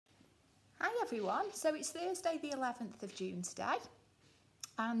Hi everyone, so it's Thursday the 11th of June today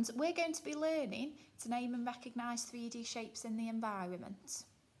and we're going to be learning to name and recognise 3D shapes in the environment.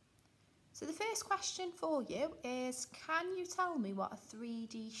 So the first question for you is, can you tell me what a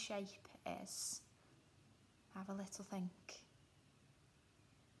 3D shape is? Have a little think.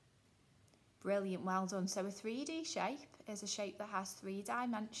 Brilliant, well done. So a 3D shape is a shape that has 3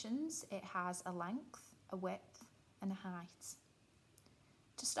 dimensions. It has a length, a width and a height.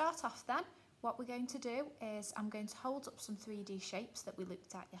 To start off then, what we're going to do is I'm going to hold up some 3D shapes that we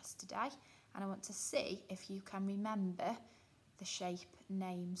looked at yesterday and I want to see if you can remember the shape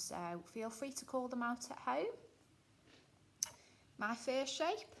names. So feel free to call them out at home. My first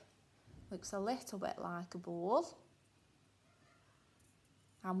shape looks a little bit like a ball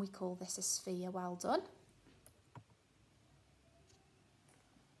and we call this a sphere. Well done.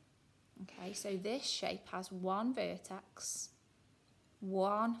 Okay, so this shape has one vertex,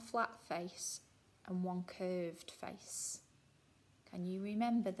 one flat face and one curved face. Can you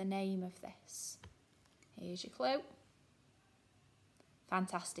remember the name of this? Here's your clue.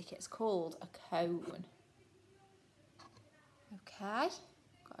 Fantastic, it's called a cone. Okay,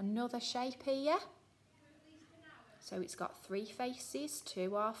 got another shape here. So it's got 3 faces,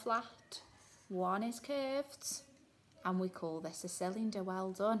 2 are flat, 1 is curved, and we call this a cylinder.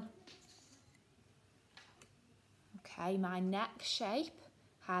 Well done. Okay, my next shape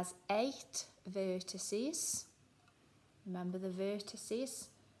has 8 vertices. Remember, the vertices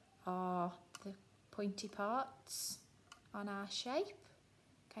are the pointy parts on our shape.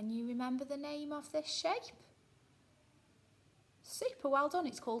 Can you remember the name of this shape? Super, well done.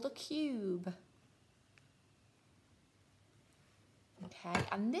 It's called a cube. Okay,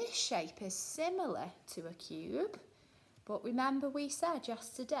 and this shape is similar to a cube, but remember we said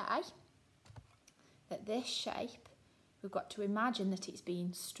yesterday that this shape, we've got to imagine that it's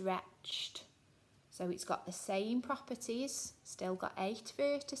being stretched. So it's got the same properties, still got 8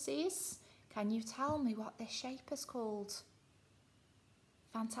 vertices. Can you tell me what this shape is called?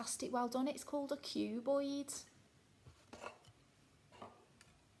 Fantastic, well done. It's called a cuboid.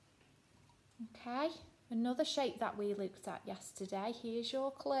 Okay, another shape that we looked at yesterday. Here's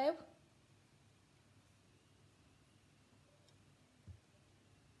your clue.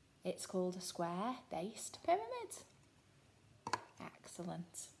 It's called a square-based pyramid.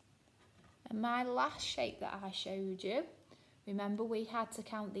 Excellent. And my last shape that I showed you, remember we had to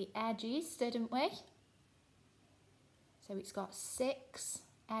count the edges, didn't we? So it's got 6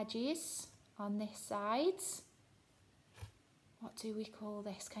 edges on this side. What do we call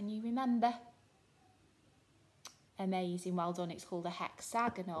this? Can you remember? Amazing, well done. It's called a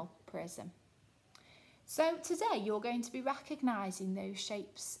hexagonal prism. So today you're going to be recognising those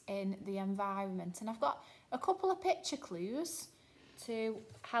shapes in the environment, and I've got a couple of picture clues to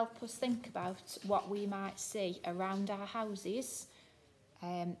help us think about what we might see around our houses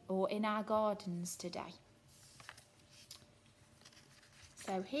or in our gardens today.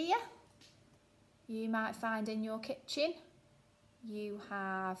 So here you might find in your kitchen you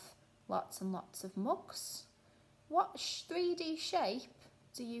have lots and lots of mugs. What 3D shape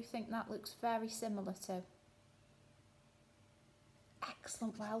do you think that looks very similar to?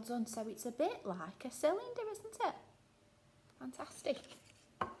 Excellent, well done. So it's a bit like a cylinder, isn't it? Fantastic.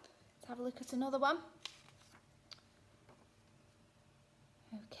 Let's have a look at another one.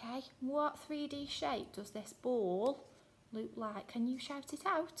 Okay, what 3D shape does this ball look like? Can you shout it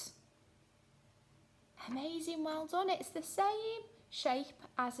out? Amazing, well done. It's the same shape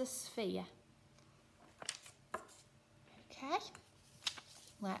as a sphere. Okay,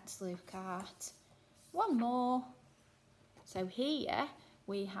 let's look at one more. So here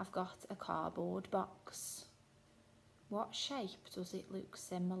we have got a cardboard box. What shape does it look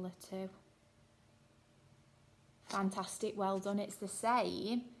similar to? Fantastic, well done. It's the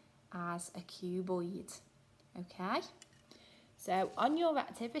same as a cuboid. Okay, so on your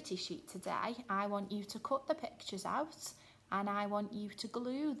activity sheet today, I want you to cut the pictures out and I want you to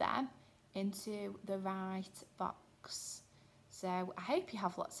glue them into the right box. So I hope you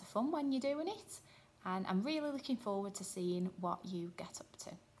have lots of fun when you're doing it, and I'm really looking forward to seeing what you get up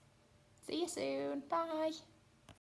to. See you soon, bye.